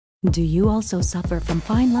Do you also suffer from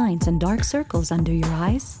fine lines and dark circles under your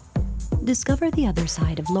eyes? Discover the other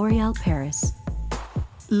side of L'Oréal Paris.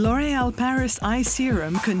 L'Oréal Paris Eye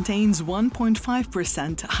Serum contains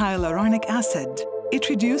 1.5% hyaluronic acid. It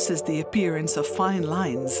reduces the appearance of fine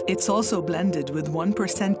lines. It's also blended with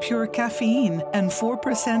 1% pure caffeine and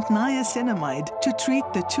 4% niacinamide to treat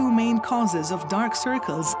the two main causes of dark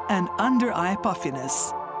circles and under-eye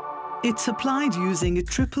puffiness. It's applied using a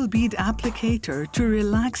triple bead applicator to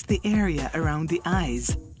relax the area around the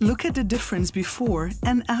eyes. Look at the difference before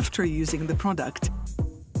and after using the product.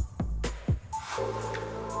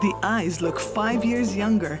 The eyes look 5 years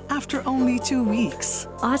younger after only 2 weeks.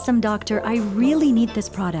 Awesome, doctor. I really need this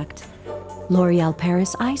product. L'Oréal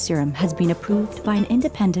Paris Eye Serum has been approved by an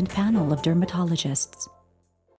independent panel of dermatologists.